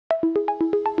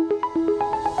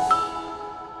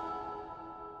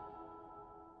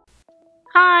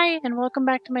Hi, and welcome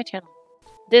back to my channel.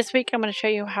 This week I'm going to show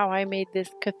you how I made this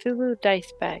Cthulhu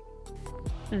Dice Bag.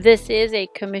 This is a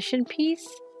commission piece.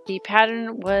 The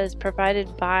pattern was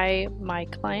provided by my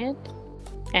client,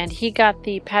 and he got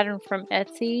the pattern from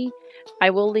Etsy.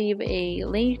 I will leave a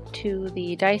link to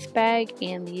the dice bag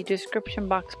in the description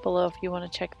box below if you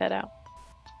want to check that out.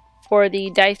 For the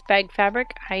dice bag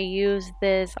fabric, I use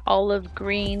this olive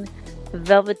green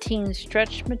velveteen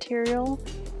stretch material,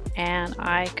 and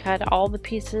I cut all the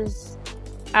pieces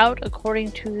out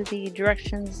according to the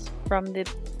directions from the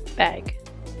bag.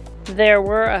 There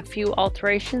were a few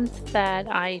alterations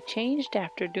that I changed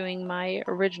after doing my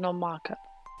original mock-up,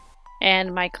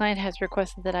 and my client has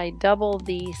requested that I double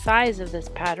the size of this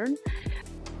pattern.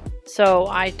 So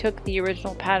I took the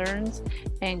original patterns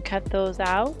and cut those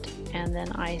out, and then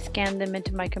I scanned them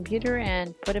into my computer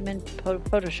and put them in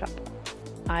Photoshop.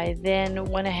 I then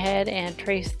went ahead and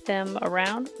traced them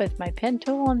around with my pen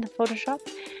tool in the Photoshop,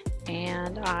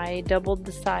 and I doubled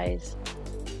the size.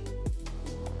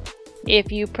 If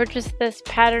you purchase this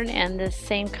pattern and this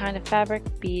same kind of fabric,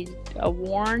 be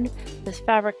warned, this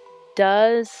fabric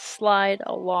does slide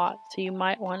a lot, so you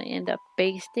might want to end up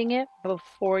basting it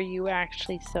before you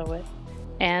actually sew it.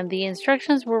 And the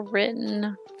instructions were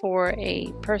written for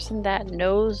a person that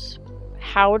knows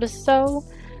how to sew,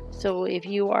 so if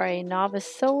you are a novice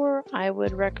sewer, I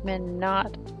would recommend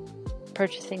not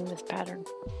purchasing this pattern.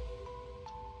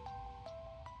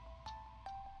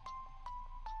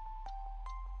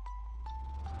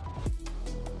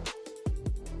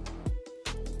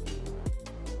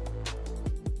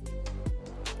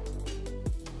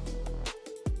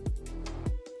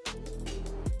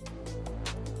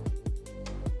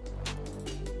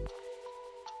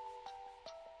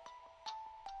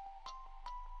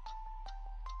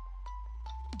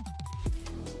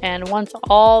 And once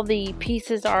all the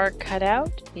pieces are cut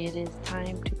out, it is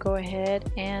time to go ahead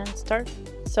and start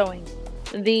sewing.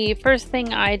 The first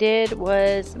thing I did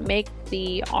was make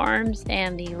the arms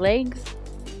and the legs.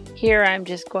 Here I'm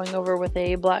just going over with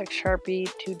a black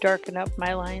Sharpie to darken up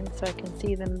my lines so I can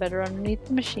see them better underneath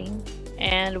the machine.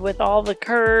 And with all the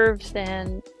curves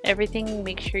and everything,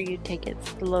 make sure you take it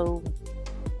slow.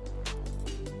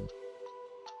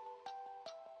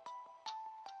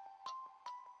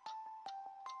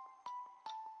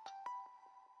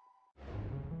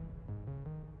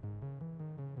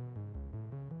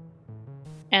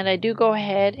 And I do go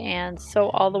ahead and sew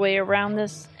all the way around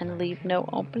this and leave no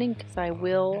opening, because I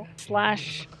will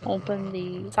slash open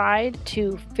the side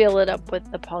to fill it up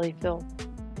with the polyfill.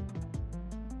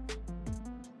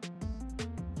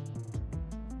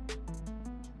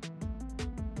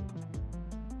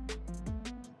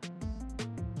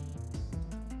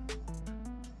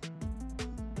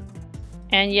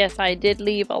 And yes, I did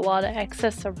leave a lot of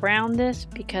excess around this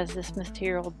because this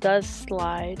material does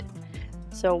slide.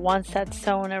 So once that's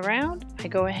sewn around, I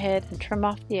go ahead and trim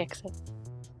off the excess.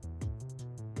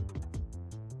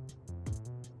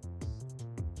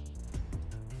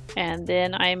 And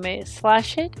then I may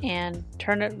slash it and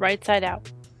turn it right side out.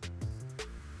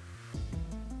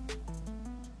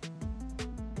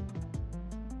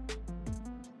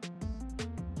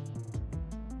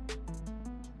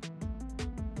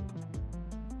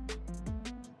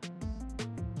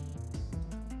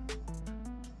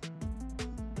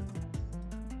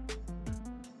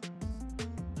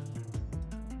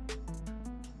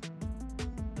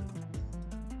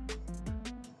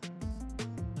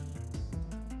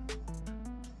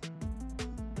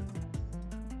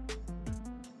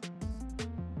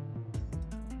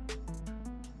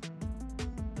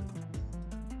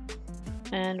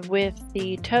 And with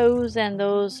the toes and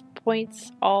those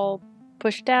points all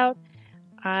pushed out,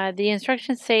 the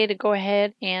instructions say to go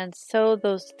ahead and sew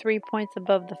those 3 points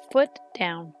above the foot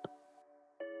down.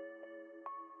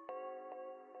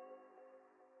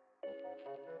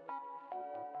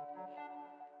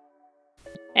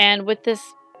 And with this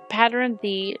pattern,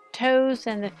 the toes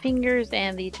and the fingers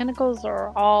and the tentacles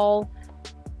are all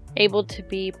able to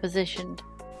be positioned.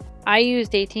 I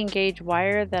used 18 gauge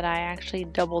wire that I actually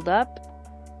doubled up,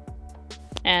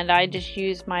 and I just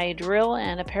used my drill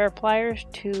and a pair of pliers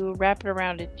to wrap it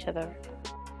around each other.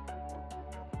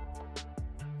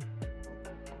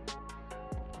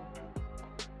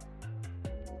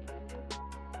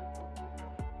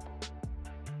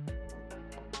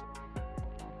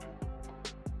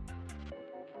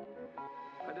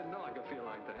 I didn't know I could feel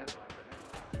like that.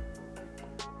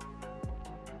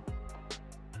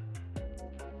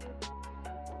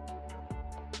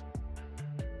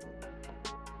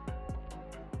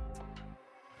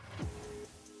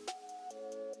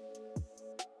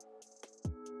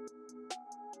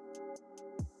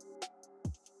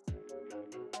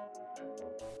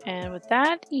 And with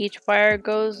that, each wire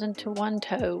goes into one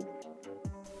toe.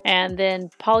 And then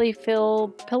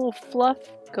polyfill pillow fluff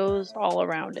goes all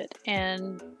around it.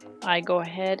 And I go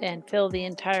ahead and fill the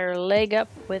entire leg up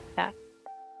with that.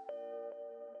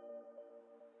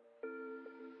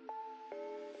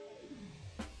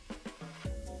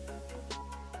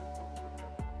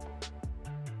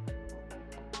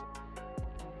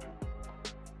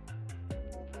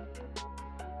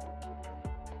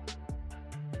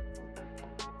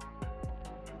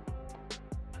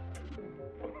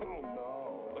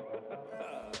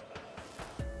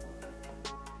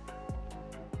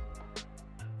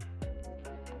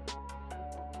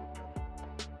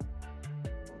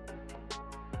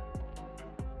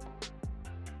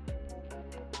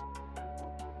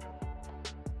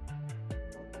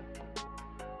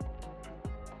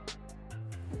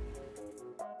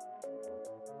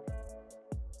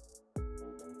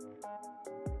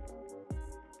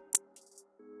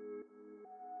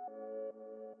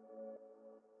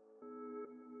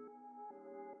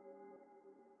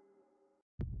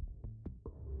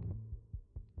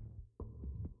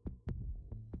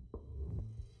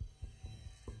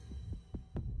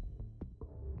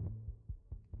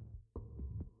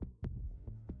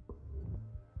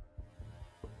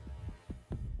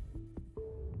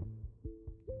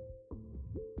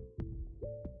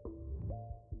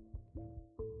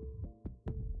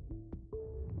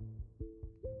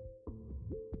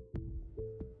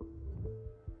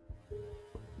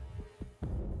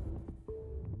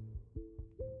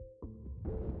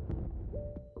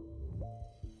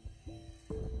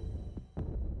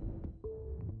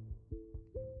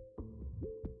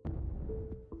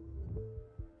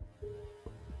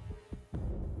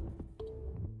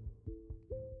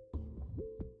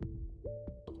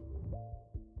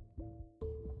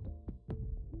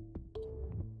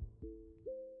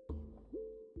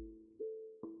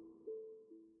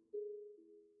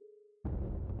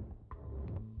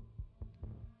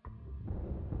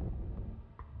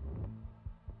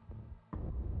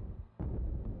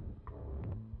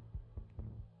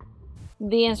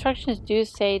 The instructions do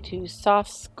say to soft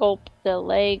sculpt the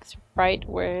legs right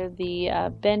where the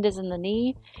bend is in the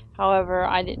knee. However,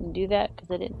 I didn't do that because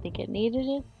I didn't think it needed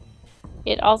it.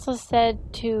 It also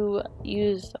said to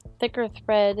use thicker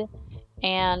thread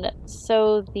and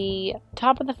sew the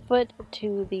top of the foot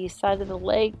to the side of the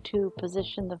leg to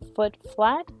position the foot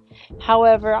flat.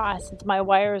 However, since my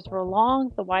wires were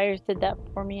long, the wires did that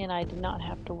for me and I did not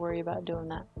have to worry about doing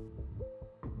that.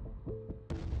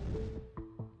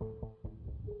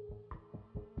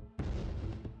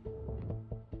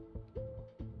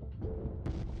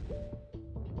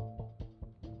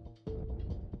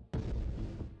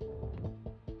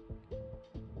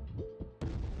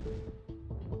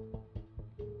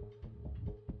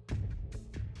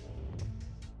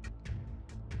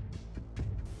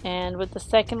 And with the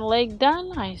second leg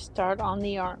done, I start on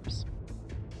the arms.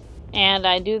 And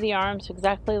I do the arms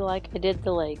exactly like I did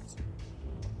the legs.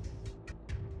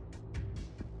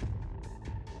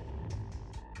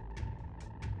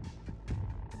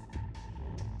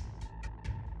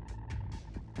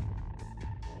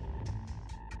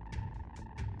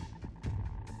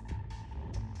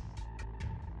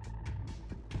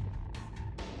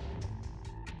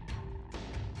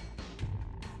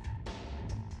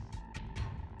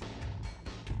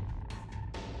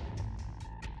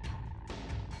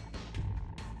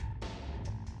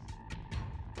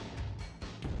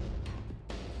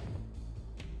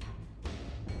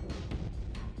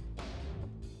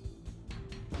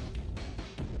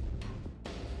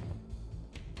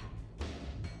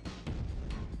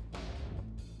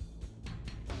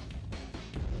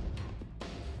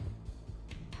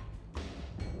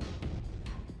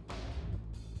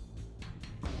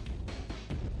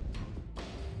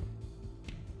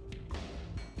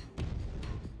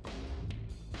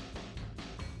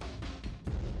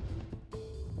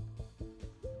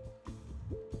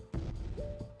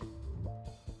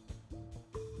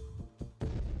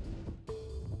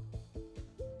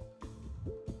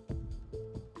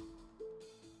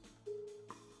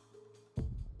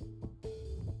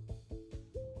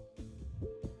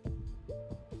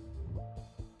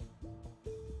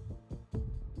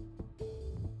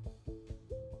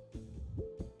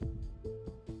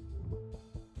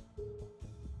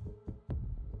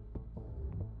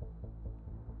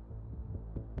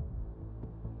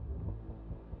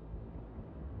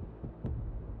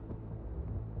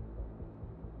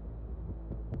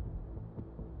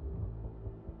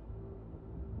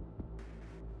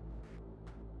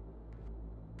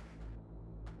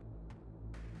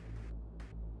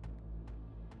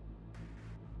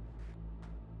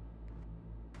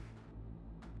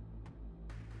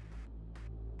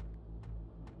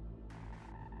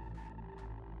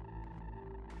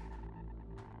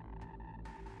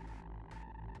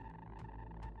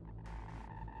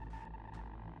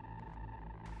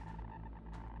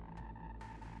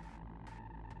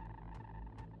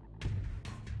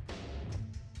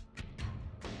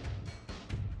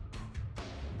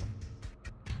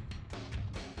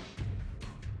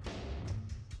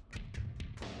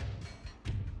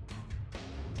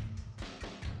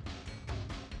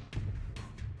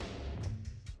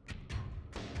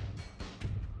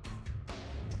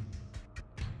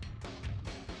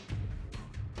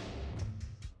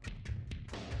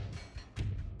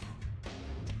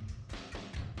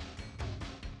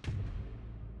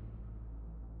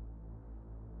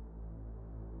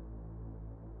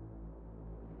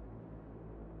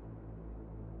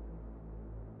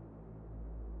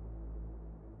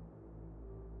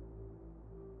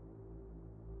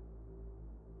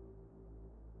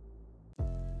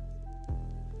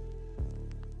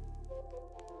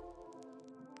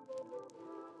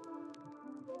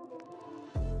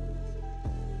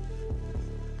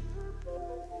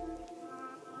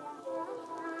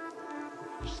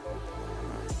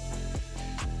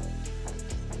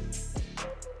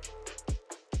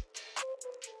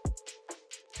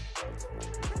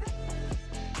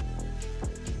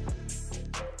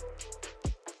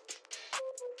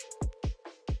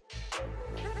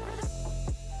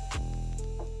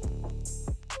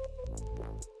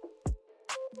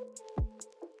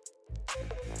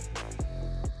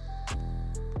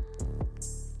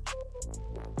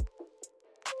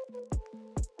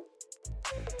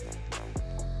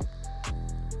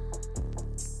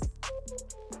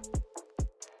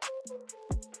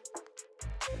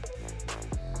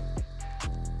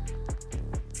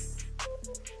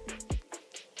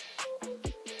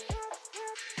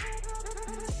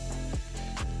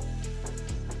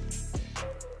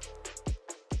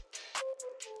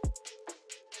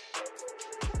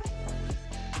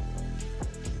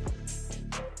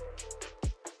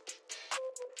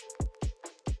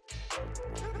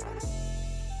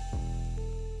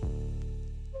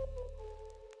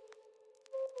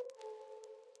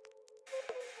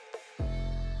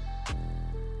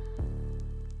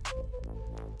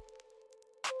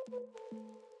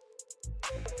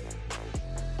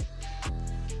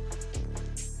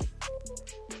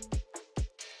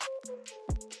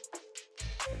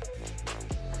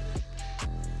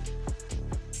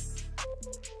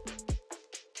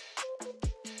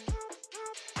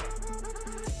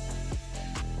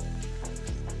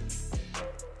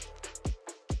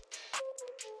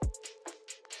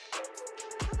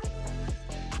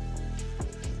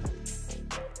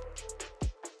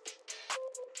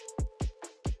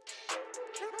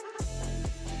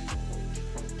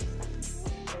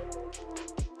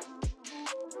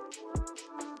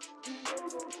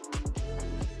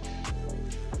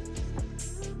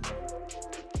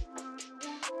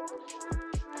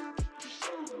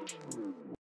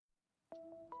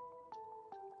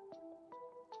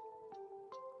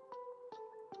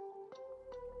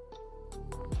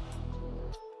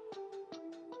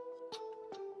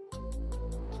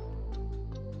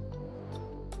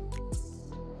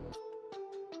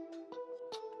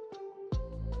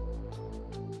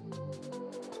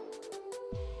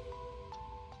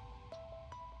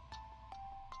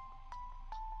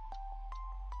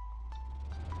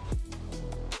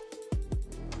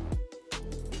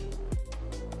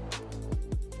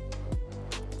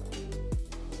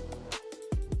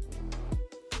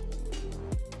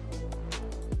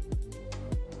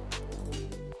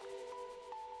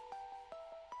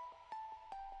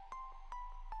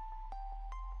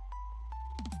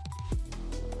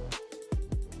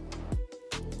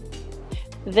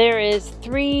 There is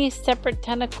 3 separate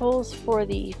tentacles for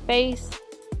the face.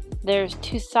 There's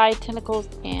 2 side tentacles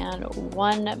and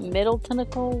 1 middle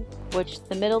tentacle, which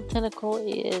the middle tentacle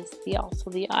is also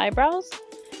the eyebrows.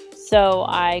 So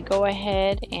I go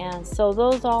ahead and sew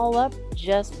those all up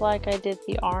just like I did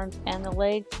the arms and the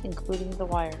legs, including the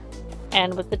wire.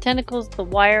 And with the tentacles, the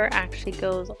wire actually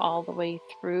goes all the way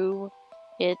through.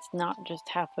 It's not just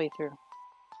halfway through.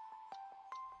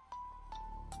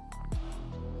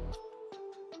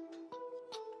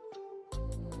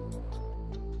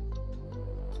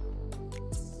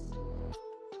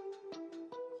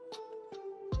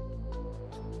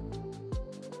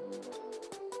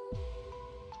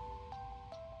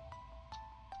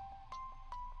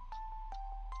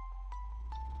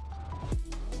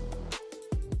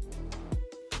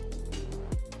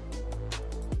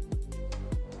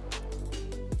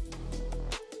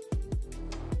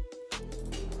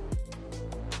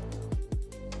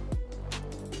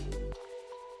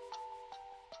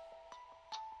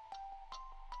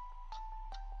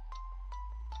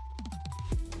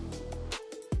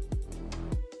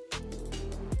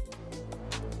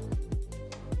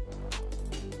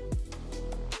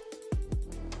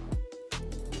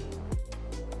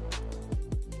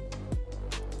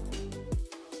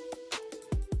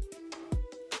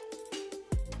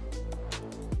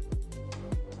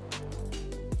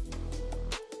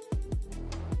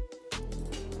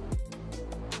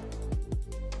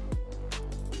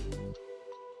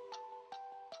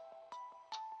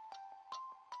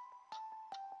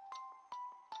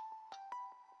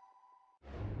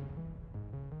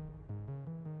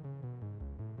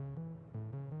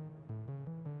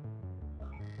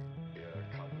 Here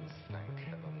comes, thank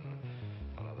heaven,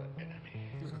 another enemy.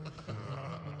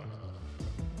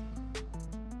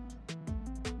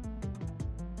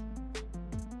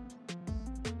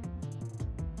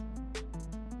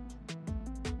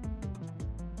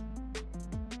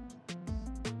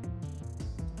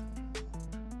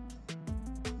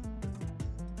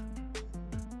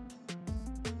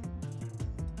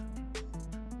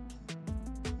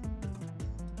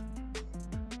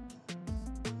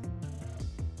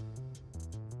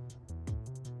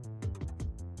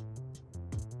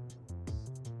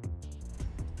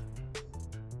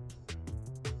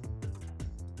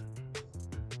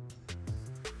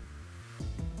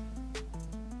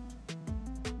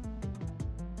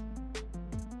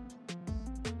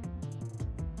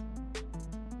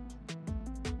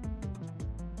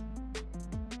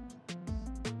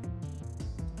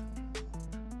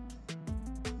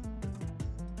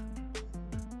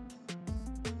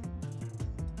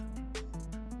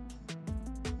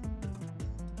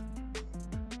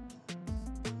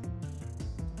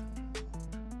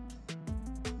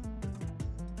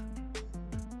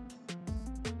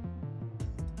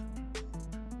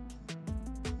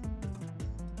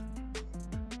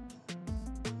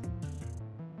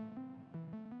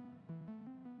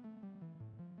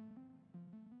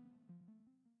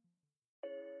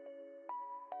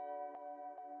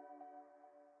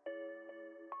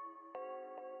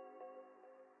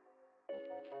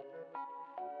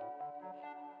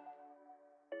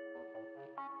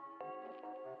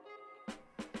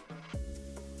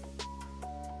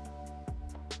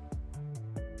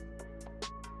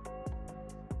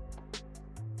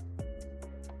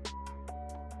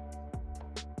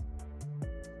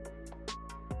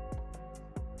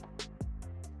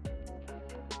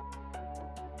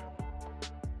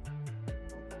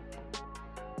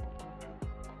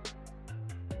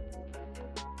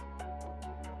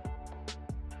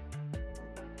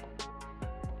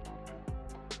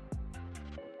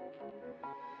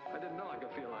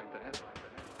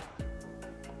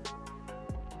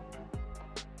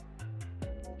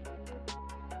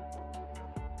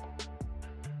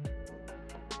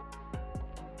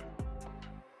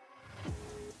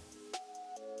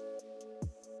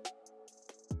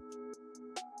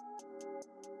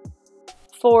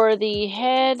 For the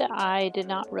head, I did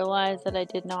not realize that I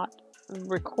did not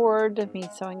record me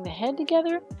sewing the head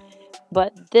together,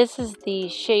 but this is the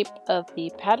shape of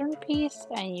the pattern piece,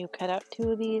 and you cut out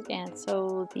 2 of these and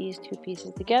sew these 2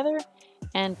 pieces together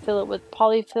and fill it with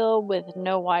polyfill with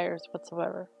no wires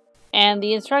whatsoever. And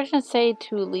the instructions say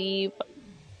to leave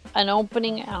an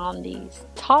opening on the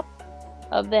top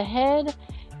of the head.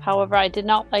 However, I did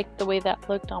not like the way that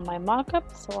looked on my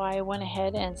mock-up, so I went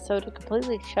ahead and sewed it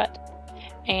completely shut.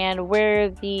 And where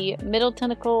the middle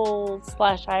tentacle /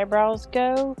 eyebrows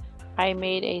go, I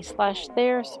made a slash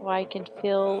there so I can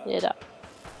fill it up.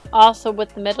 Also,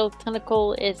 with the middle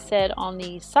tentacle, it said on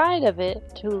the side of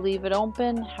it to leave it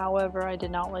open. However, I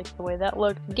did not like the way that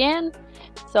looked again,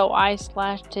 so I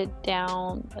slashed it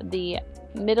down the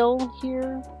middle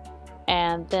here,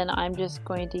 and then I'm just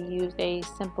going to use a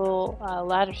simple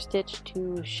ladder stitch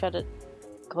to shut it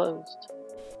closed.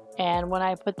 And when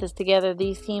I put this together,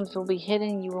 these seams will be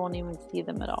hidden. You won't even see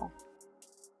them at all.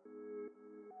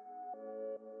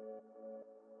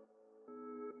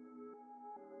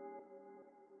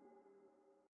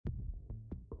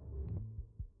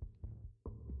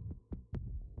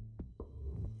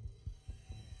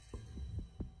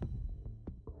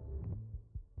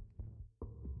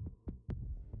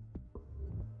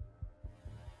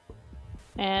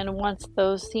 And once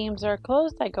those seams are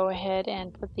closed, I go ahead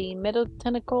and put the middle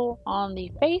tentacle on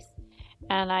the face,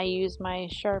 and I use my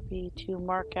Sharpie to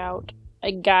mark out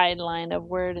a guideline of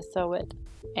where to sew it.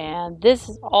 And this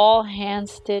is all hand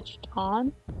stitched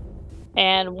on.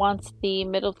 And once the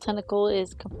middle tentacle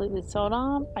is completely sewed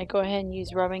on, I go ahead and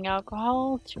use rubbing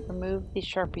alcohol to remove the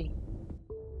Sharpie.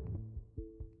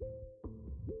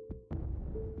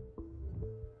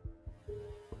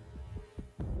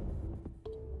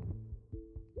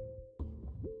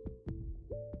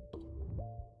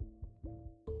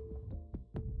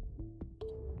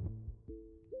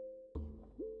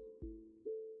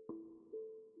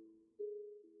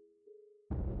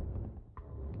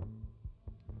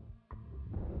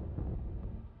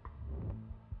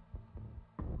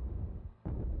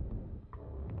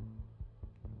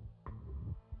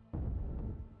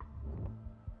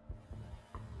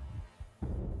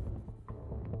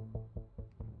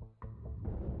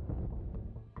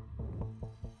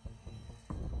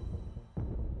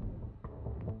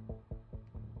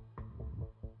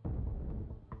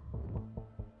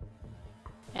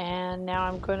 And now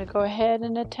I'm going to go ahead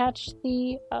and attach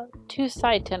the 2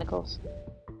 side tentacles.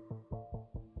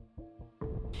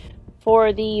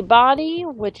 For the body,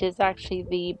 which is actually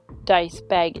the dice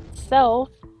bag itself,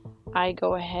 I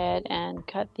go ahead and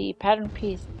cut the pattern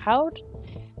piece out.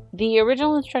 The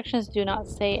original instructions do not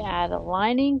say add a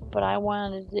lining, but I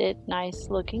wanted it nice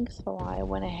looking, so I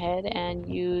went ahead and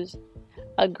used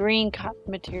a green cotton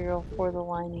material for the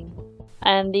lining.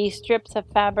 And these strips of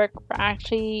fabric were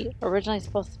actually originally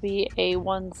supposed to be a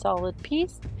 1 solid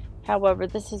piece. However,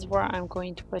 this is where I'm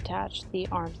going to attach the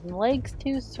arms and legs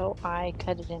to, so I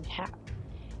cut it in half.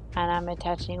 And I'm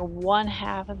attaching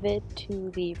 1/2 of it to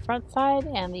the front side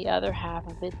and the other half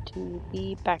of it to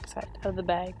the back side of the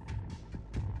bag.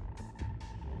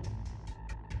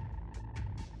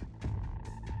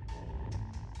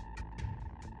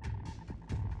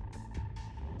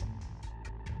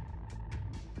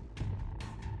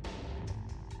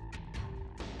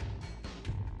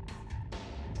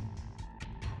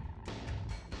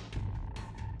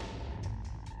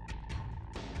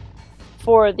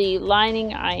 For the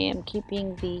lining, I am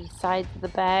keeping the sides of the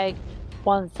bag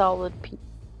 1 solid piece.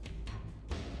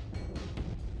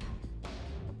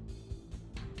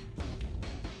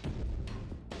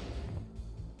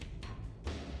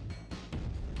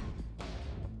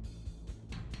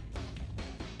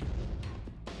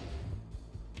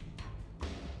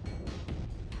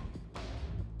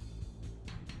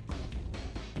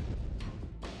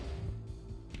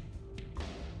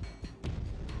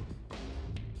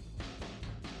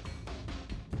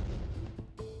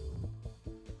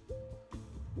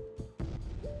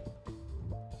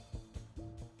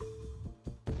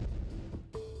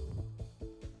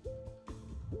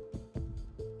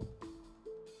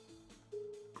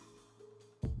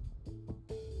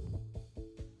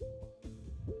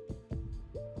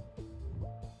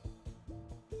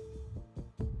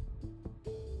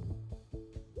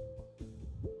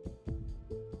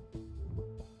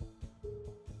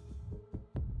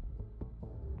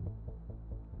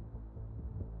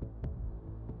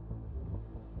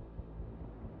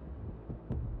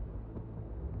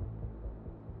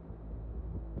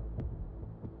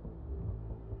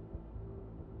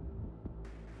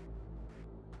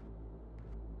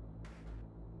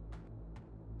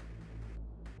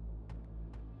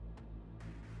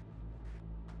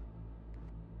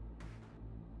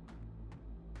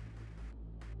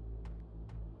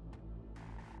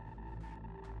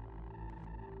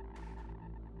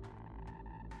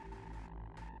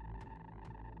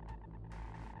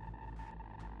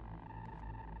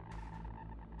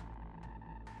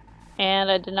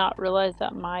 and I did not realize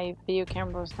that my video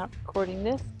camera was not recording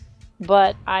this,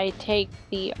 but I take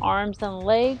the arms and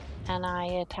legs and I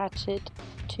attach it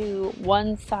to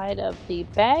one side of the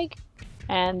bag,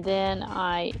 and then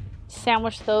I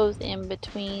sandwich those in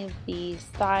between the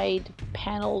side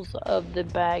panels of the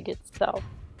bag itself,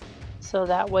 so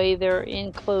that way they're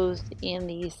enclosed in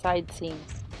the side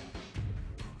seams.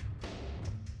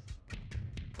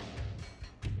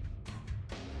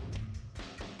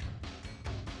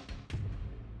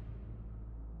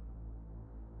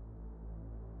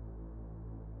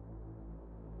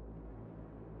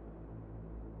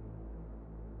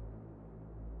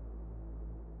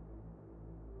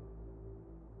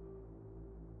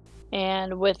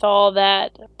 And with all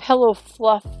that pillow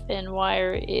fluff and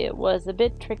wire, it was a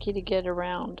bit tricky to get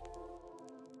around.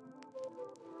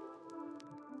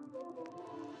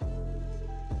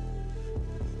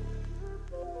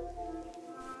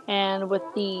 And with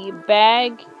the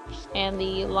bag and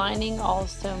the lining all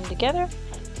sewn together,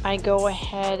 I go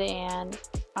ahead and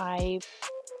I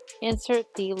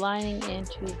insert the lining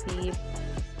into the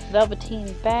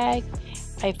velveteen bag.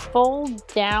 I fold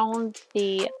down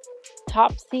the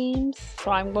top seams,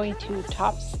 so I'm going to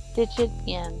top stitch it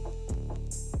in.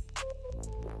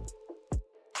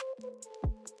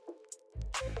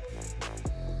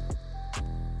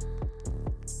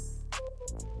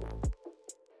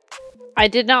 I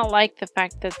did not like the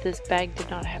fact that this bag did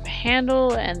not have a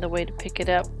handle, and the way to pick it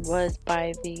up was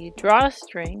by the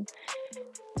drawstring.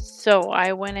 So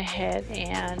I went ahead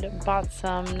and bought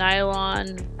some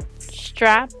nylon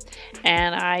strap,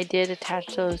 and I did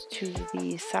attach those to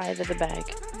the side of the bag.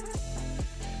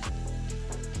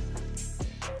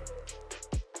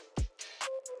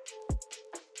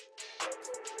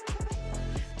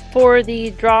 For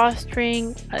the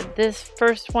drawstring, this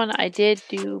first one I did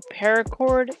do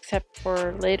paracord, except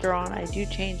for later on I do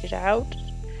change it out.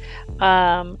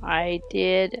 I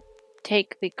did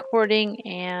take the cording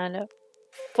and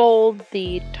fold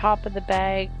the top of the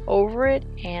bag over it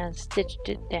and stitched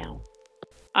it down.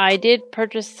 I did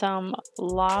purchase some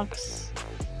locks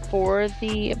for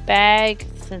the bag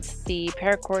since the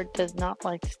paracord does not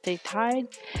like to stay tied.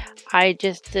 I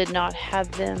just did not have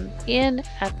them in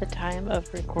at the time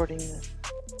of recording this.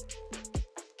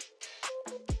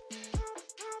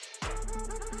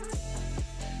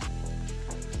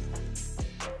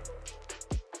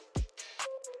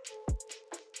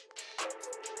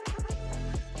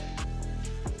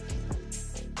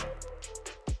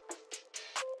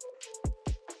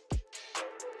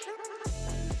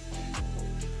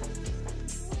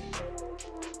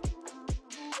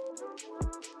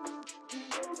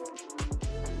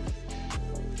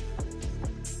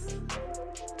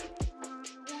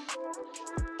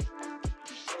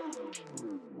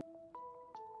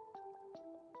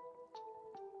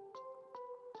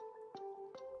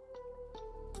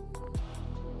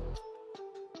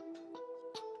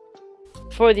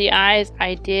 For the eyes,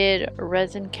 I did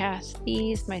resin cast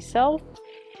these myself,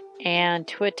 and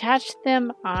to attach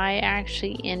them, I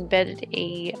actually embedded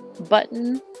a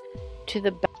button to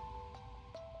the back.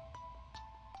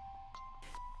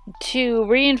 To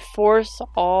reinforce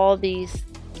all these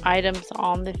items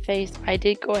on the face, I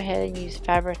did go ahead and use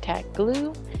Fabri-Tac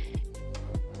glue.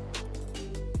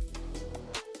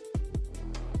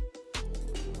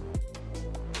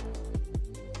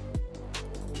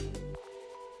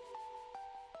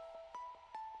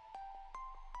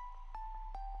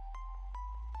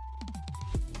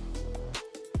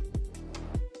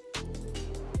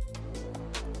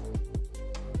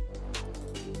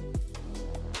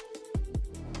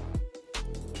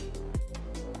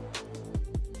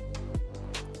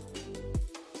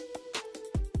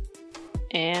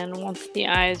 And once the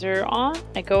eyes are on,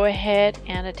 I go ahead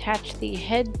and attach the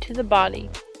head to the body.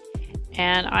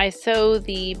 And I sew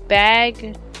the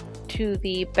bag to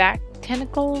the back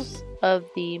tentacles of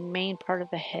the main part of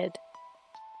the head.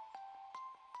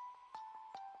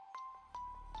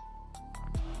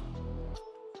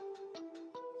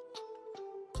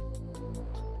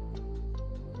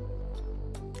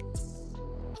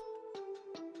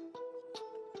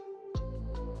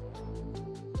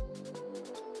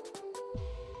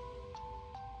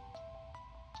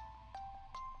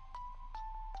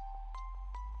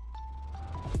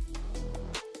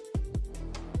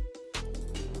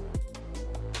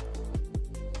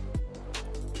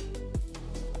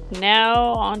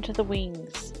 Now onto the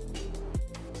wings.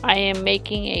 I am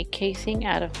making a casing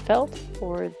out of felt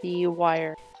for the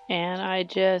wire, and I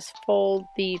just fold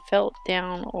the felt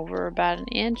down over about 1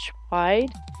 inch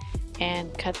wide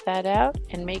and cut that out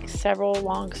and make several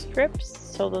long strips,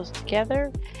 sew those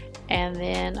together, and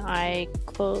then I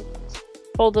fold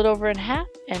fold it over in half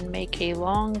and make a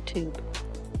long tube.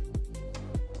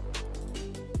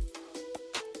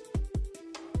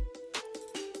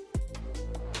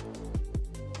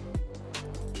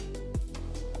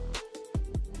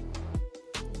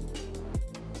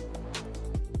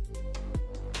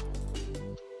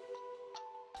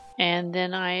 And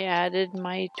then I added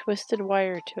my twisted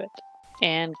wire to it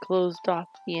and closed off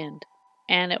the end.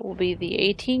 And it will be the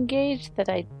 18 gauge that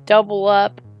I double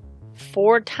up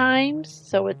 4 times,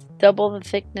 so it's double the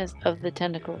thickness of the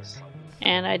tentacles.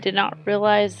 And I did not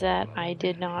realize that I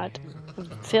did not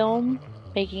film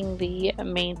making the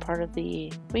main part of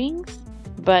the wings,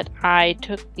 but I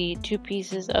took the 2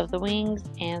 pieces of the wings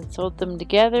and sewed them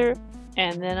together,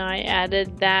 and then I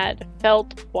added that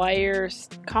felt wire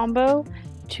combo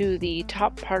to the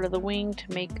top part of the wing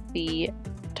to make the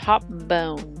top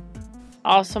bone.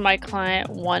 Also, my client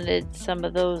wanted some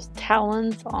of those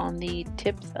talons on the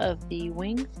tips of the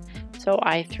wings, so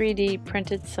I 3D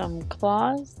printed some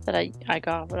claws that I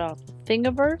got off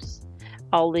Thingiverse.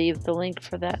 I'll leave the link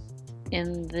for that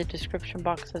in the description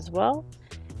box as well.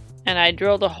 And I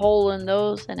drilled a hole in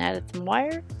those and added some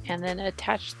wire, and then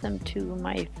attached them to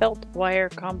my felt wire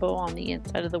combo on the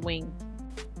inside of the wing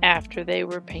after they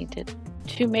were painted.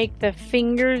 To make the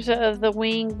fingers of the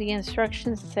wing, the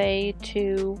instructions say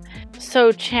to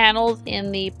sew channels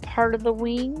in the part of the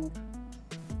wing.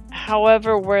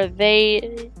 However, where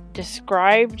they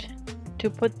described to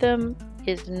put them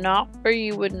is not where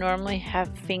you would normally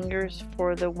have fingers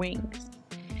for the wings.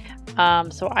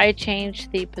 So I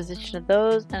changed the position of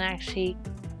those and actually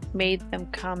made them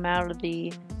come out of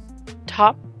the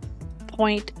top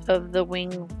point of the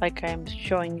wing like I'm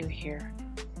showing you here.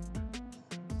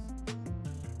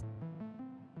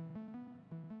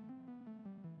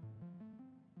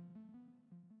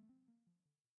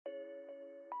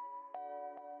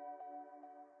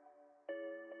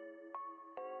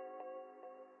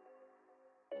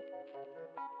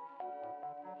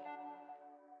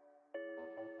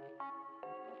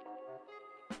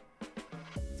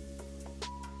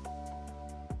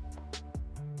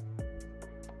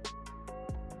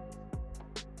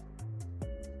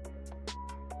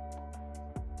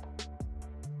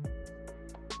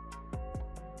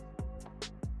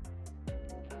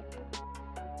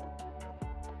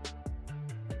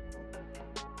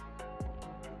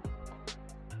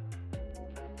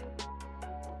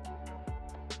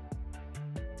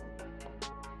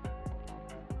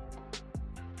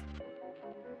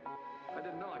 I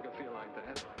didn't know I could feel like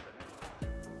that.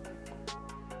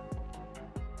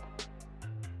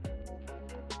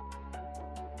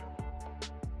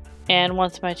 And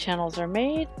once my channels are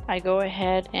made, I go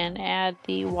ahead and add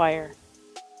the wire.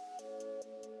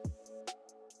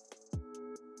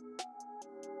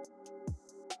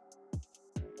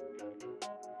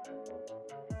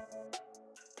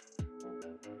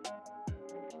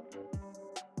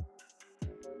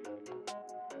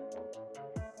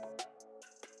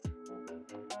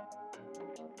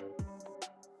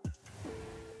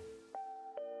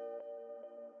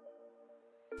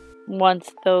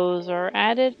 Once those are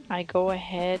added, I go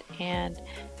ahead and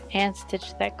hand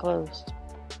stitch that closed.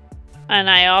 And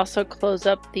I also close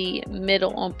up the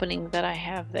middle opening that I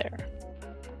have there.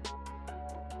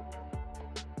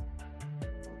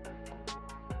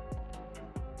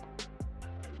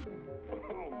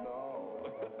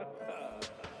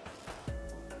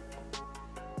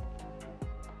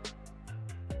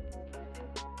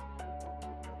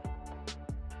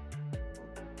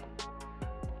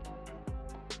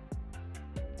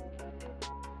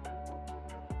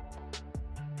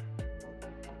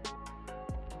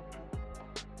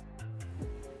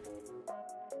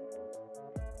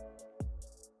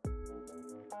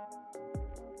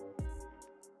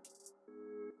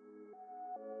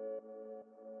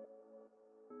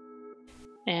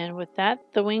 And with that,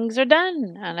 the wings are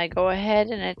done, and I go ahead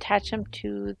and attach them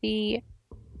to the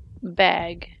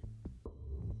bag.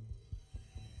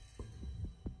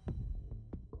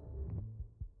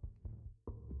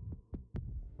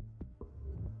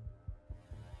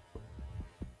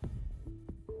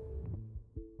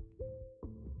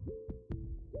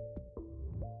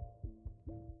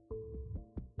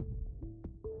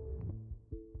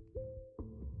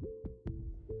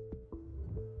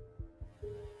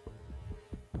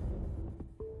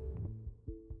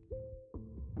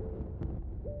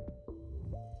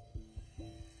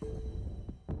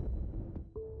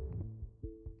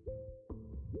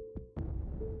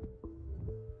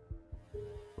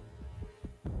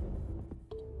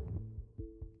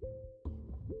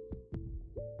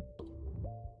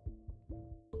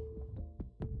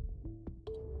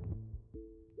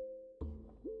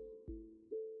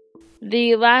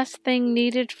 The last thing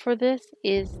needed for this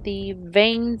is the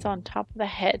veins on top of the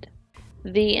head.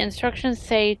 The instructions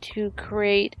say to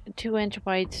create 2-inch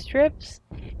wide strips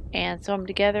and sew them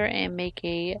together and make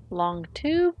a long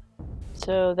tube.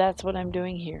 So that's what I'm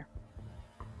doing here.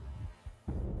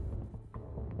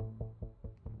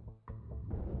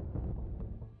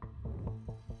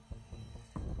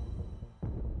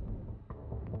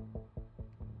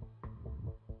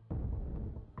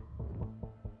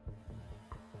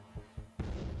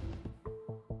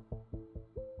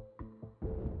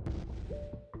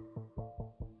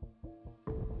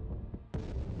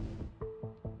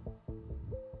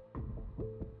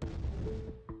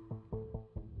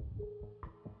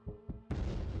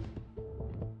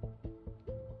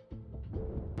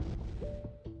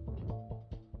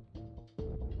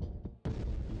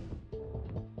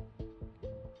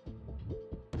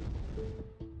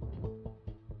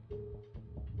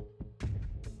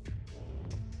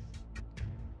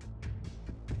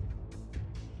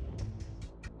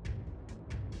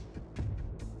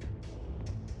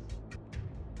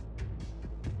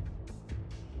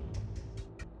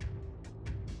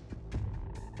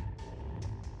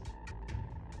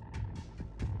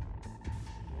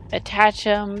 Attach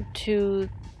them to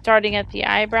starting at the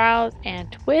eyebrows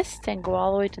and twist and go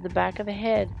all the way to the back of the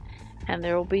head, and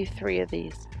there will be 3 of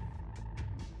these.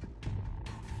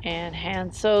 And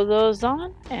hand sew those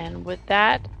on, and with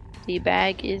that the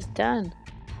bag is done.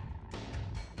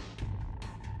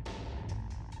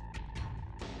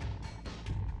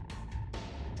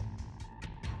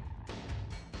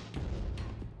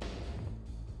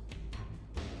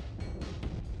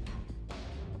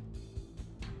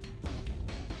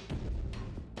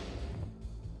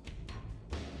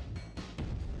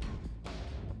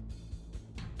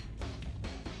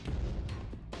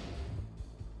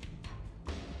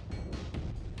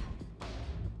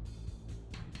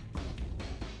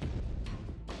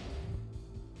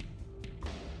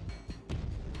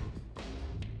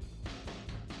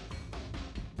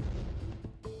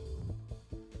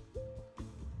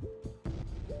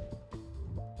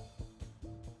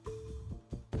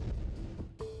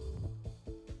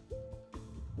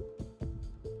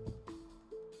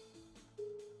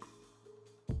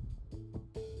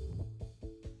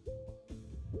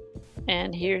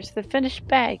 And here's the finished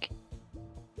bag.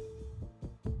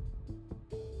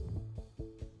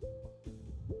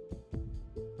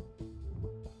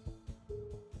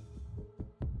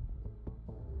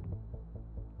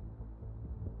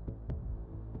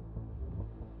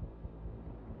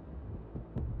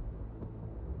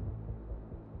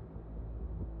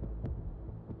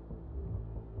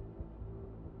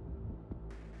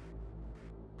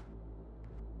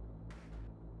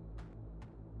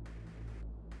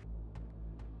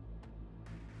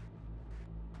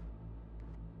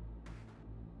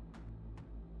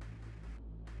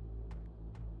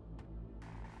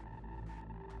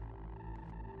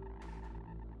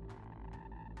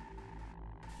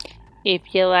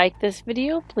 If you like this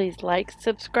video, please like,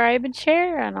 subscribe, and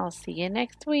share, and I'll see you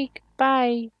next week.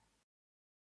 Bye.